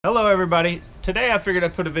Hello everybody. Today I figured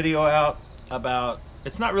I'd put a video out about,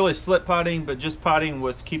 it's not really slip potting, but just potting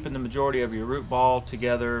with keeping the majority of your root ball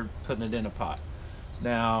together, putting it in a pot.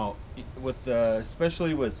 Now, with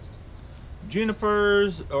especially with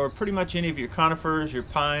junipers or pretty much any of your conifers, your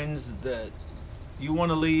pines, that you want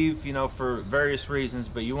to leave, you know, for various reasons,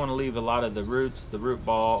 but you want to leave a lot of the roots, the root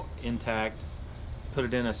ball intact. Put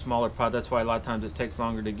it in a smaller pot. That's why a lot of times it takes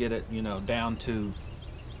longer to get it, you know, down to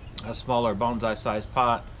a smaller bonsai sized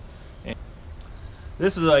pot. And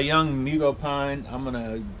this is a young mugo pine. I'm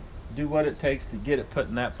gonna do what it takes to get it put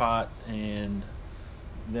in that pot, and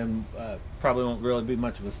then probably won't really be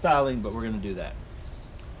much of a styling, but we're gonna do that.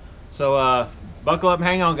 So buckle up and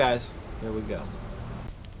hang on, guys. There we go.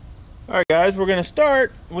 Alright guys, we're gonna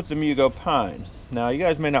start with the mugo pine. Now you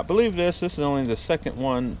guys may not believe this is only the second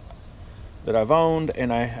one that I've owned,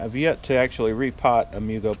 and I have yet to actually repot a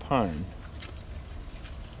mugo pine.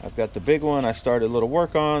 I've got the big one I started a little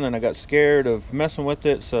work on, and I got scared of messing with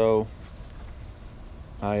it, so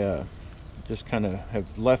I just kind of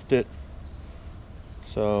have left it.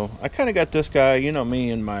 So I kind of got this guy, you know me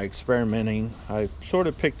and my experimenting. I sort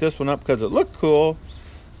of picked this one up because it looked cool,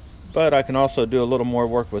 but I can also do a little more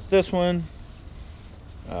work with this one.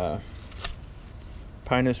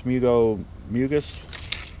 Pinus mugus.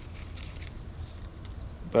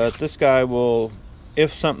 But this guy will,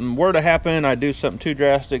 if something were to happen, I do something too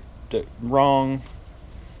drastic, wrong,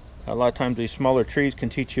 a lot of times these smaller trees can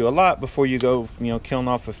teach you a lot before you go, you know, killing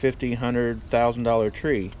off a $50,000, $100,000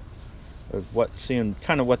 tree. Of what, seeing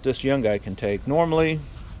kind of what this young guy can take. Normally,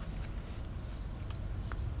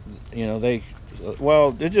 you know,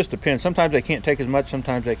 well, it just depends. Sometimes they can't take as much,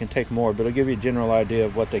 sometimes they can take more, but it'll give you a general idea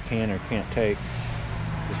of what they can or can't take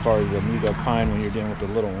as far as the mugo pine when you're dealing with the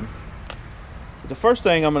little one. So the first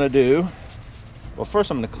thing I'm going to do, well,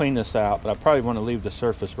 first I'm going to clean this out, but I probably want to leave the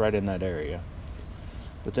surface right in that area.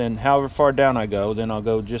 But then however far down I go, then I'll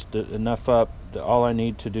go just enough up to all I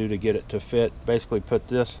need to do to get it to fit. Basically put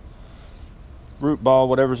this root ball,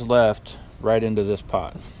 whatever's left, right into this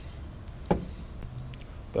pot.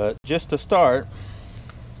 But just to start,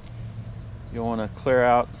 you'll want to clear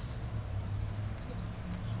out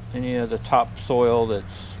any of the top soil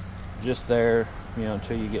that's just there, you know,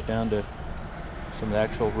 until you get down to some of the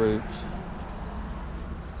actual roots.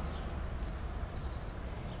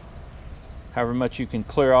 However much you can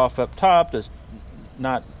clear off up top that's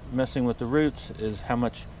not messing with the roots is how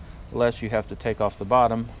much less you have to take off the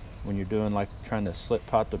bottom when you're doing, like, trying to slip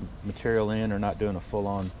pot the material in or not doing a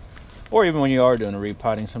full-on, or even when you are doing a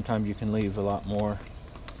repotting, sometimes you can leave a lot more.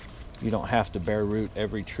 You don't have to bare root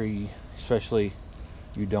every tree, especially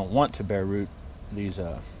you don't want to bare root these.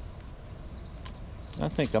 I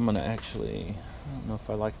think I'm gonna actually, I don't know if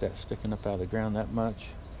I like that sticking up out of the ground that much.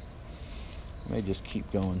 I may just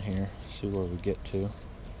keep going here, see where we get to.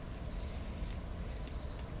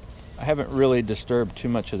 I haven't really disturbed too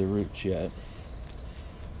much of the roots yet.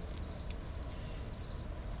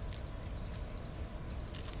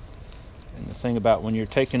 And the thing about when you're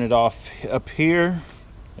taking it off up here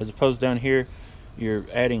as opposed to down here, you're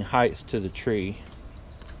adding height to the tree.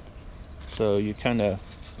 So you kind of,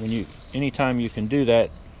 anytime you can do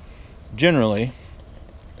that, generally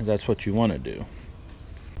that's what you want to do.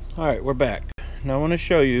 All right, we're back. Now I want to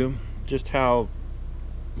show you just how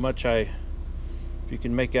much if you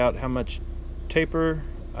can make out how much taper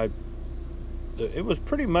it was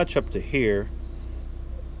pretty much up to here,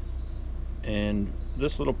 and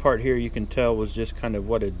this little part here you can tell was just kind of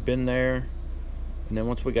what had been there. And then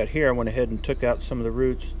once we got here, I went ahead and took out some of the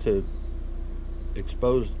roots to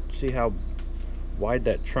expose, see how wide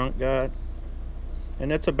that trunk got. And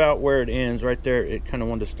that's about where it ends right there. It kind of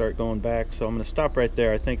wanted to start going back, so I'm going to stop right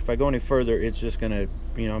there. I think if I go any further, it's just going to,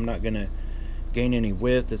 you know, I'm not going to gain any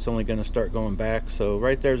width. It's only going to start going back. So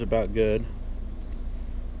right there's about good.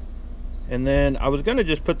 And then I was going to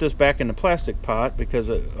just put this back in the plastic pot because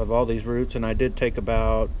of all these roots, and I did take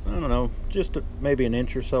about, I don't know, just maybe an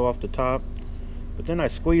inch or so off the top. But then I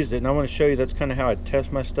squeezed it, and I want to show you that's kind of how I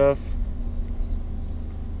test my stuff.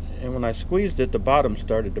 And when I squeezed it, the bottom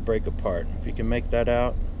started to break apart, if you can make that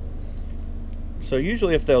out. So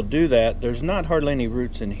usually if they'll do that, there's not hardly any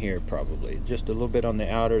roots in here, probably just a little bit on the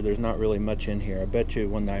outer. There's not really much in here. I bet you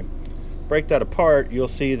when I break that apart, you'll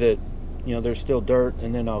see that, you know, there's still dirt,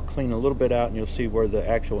 and then I'll clean a little bit out and you'll see where the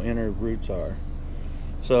actual inner roots are.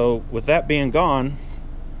 So with that being gone,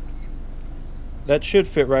 that should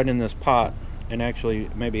fit right in this pot, and actually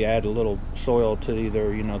maybe add a little soil to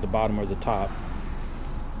either, you know, the bottom or the top.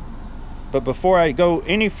 But before I go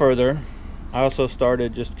any further, I also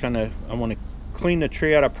started just kind of, I want to clean the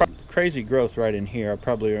tree out. Crazy growth right in here. I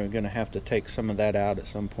probably are going to have to take some of that out at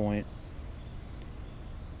some point.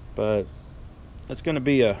 but it's going to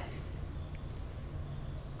be a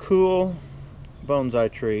cool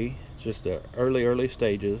bonsai tree. It's just the early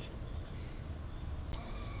stages.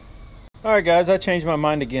 Alright guys, I changed my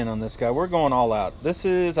mind again on this guy. We're going all out. This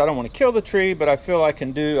is, I don't want to kill the tree, but I feel I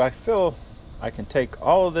can take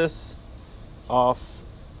all of this off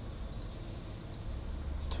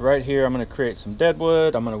to right here. I'm going to create some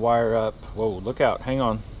deadwood. I'm going to wire up, whoa, look out, hang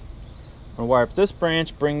on. I'm going to wire up this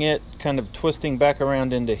branch, bring it kind of twisting back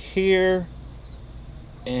around into here,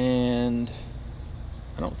 and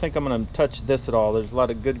I don't think I'm going to touch this at all. There's a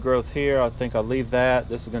lot of good growth here. I think I'll leave that.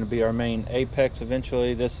 This is going to be our main apex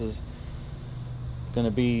eventually. This is going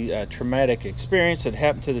to be a traumatic experience that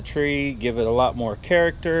happened to the tree, give it a lot more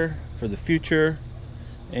character for the future.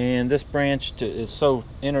 And this branch is so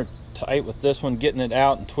intertight with this one, getting it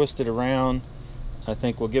out and twisted around, I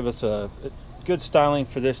think will give us a good styling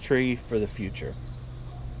for this tree for the future.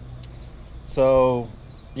 So,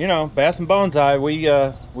 you know, Bass and Bonsai,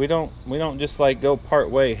 we don't just like go part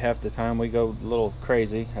way half the time. We go a little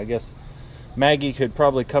crazy. I guess Maggie could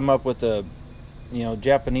probably come up with a, you know,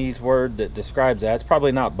 Japanese word that describes that. It's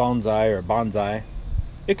probably not bonsai or bonsai.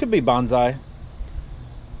 It could be bonsai,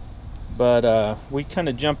 but we kind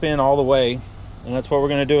of jump in all the way, and that's what we're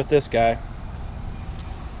going to do with this guy.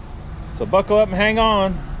 So buckle up and hang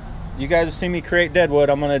on. You guys have seen me create deadwood.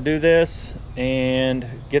 I'm going to do this and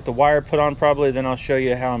get the wire put on probably, then I'll show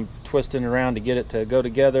you how I'm twisting around to get it to go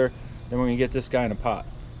together. Then we're going to get this guy in a pot.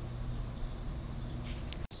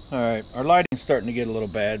 Alright, our lighting's starting to get a little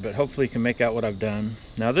bad, but hopefully you can make out what I've done.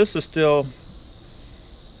 Now this is still,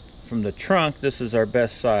 from the trunk, this is our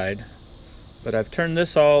best side. But I've turned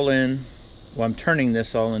this all in, well, I'm turning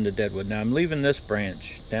this all into deadwood. Now I'm leaving this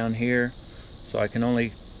branch down here, so I can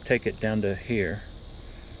only take it down to here.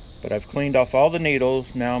 But I've cleaned off all the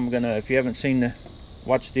needles. Now I'm gonna, if you haven't seen,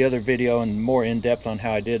 watch the other video and more in depth on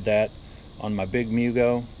how I did that on my big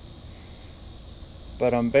mugo.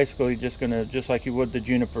 But I'm basically just gonna, just like you would the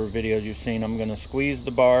juniper videos you've seen, I'm gonna squeeze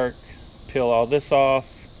the bark, peel all this off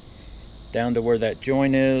down to where that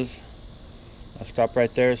joint is. I'll stop right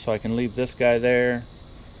there so I can leave this guy there,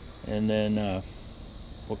 and then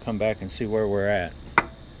we'll come back and see where we're at.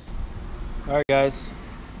 Alright guys,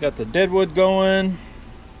 got the deadwood going,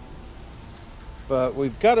 but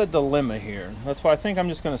we've got a dilemma here. That's why I think I'm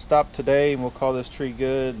just gonna stop today and we'll call this tree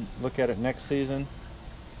good, look at it next season.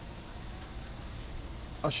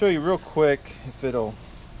 I'll show you real quick if it'll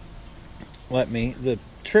let me. The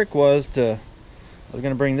trick was I was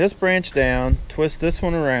going to bring this branch down, twist this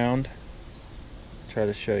one around, try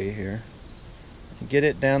to show you here, get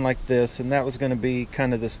it down like this, and that was going to be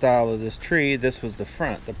kind of the style of this tree. This was the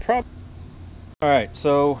front. The problem. Alright,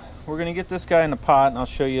 so we're going to get this guy in the pot, and I'll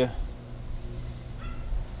show you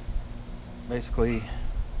basically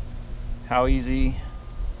how easy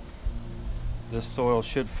this soil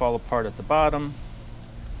should fall apart at the bottom.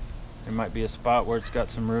 There might be a spot where it's got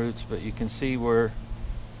some roots, but you can see we're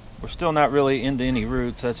still not really into any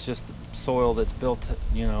roots. That's just the soil that's built,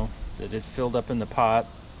 you know, that it filled up in the pot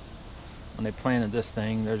when they planted this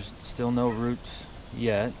thing. There's still no roots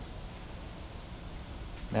yet.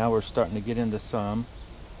 Now we're starting to get into some,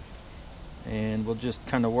 and we'll just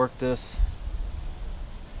kind of work this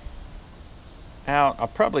out. I'll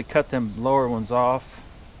probably cut them lower ones off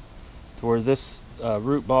to where this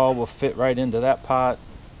root ball will fit right into that pot.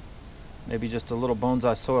 Maybe just a little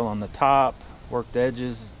bonsai soil on the top, work the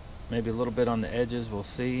edges, maybe a little bit on the edges, we'll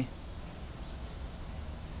see.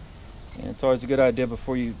 And it's always a good idea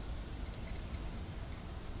before you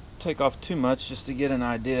take off too much just to get an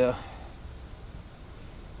idea.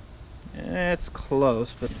 It's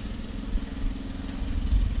close, but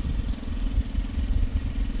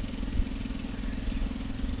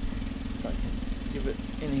if I can give it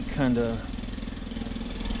any kind of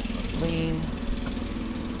lean.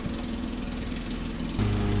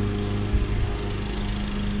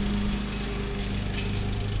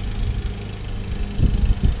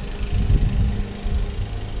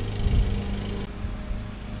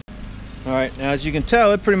 Alright, now as you can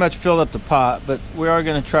tell, it pretty much filled up the pot, but we are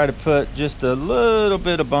going to try to put just a little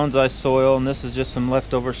bit of bonsai soil, and this is just some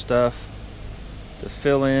leftover stuff to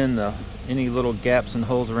fill in any little gaps and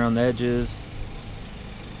holes around the edges.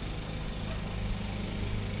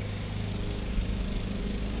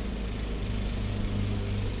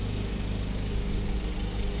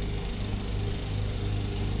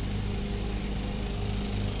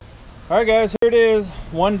 Alright guys, here it is.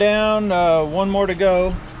 One down, one more to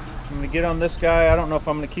go. I'm going to get on this guy. I don't know if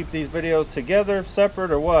I'm going to keep these videos together, separate,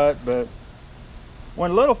 or what, but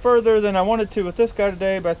went a little further than I wanted to with this guy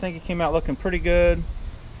today, but I think it came out looking pretty good.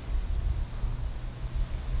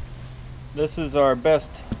 This is our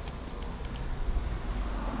best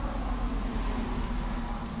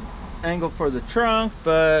angle for the trunk,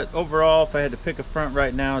 but overall, if I had to pick a front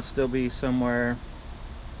right now, it'd still be somewhere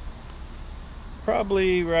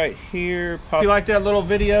probably right here. If you like that little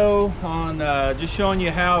video on just showing you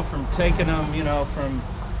how from taking them, you know, from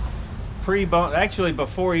actually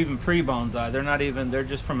before even pre-bonsai, they're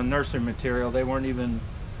just from a nursery material. They weren't even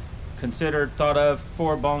considered, thought of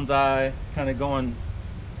for bonsai, kind of going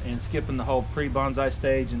and skipping the whole pre-bonsai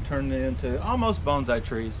stage and turning it into almost bonsai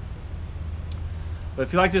trees. But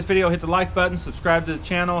if you like this video, hit the like button, subscribe to the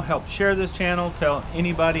channel, help share this channel, tell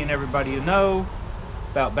anybody and everybody you know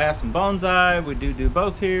about bass and bonsai. We do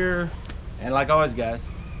both here. And like always, guys,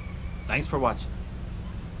 thanks for watching.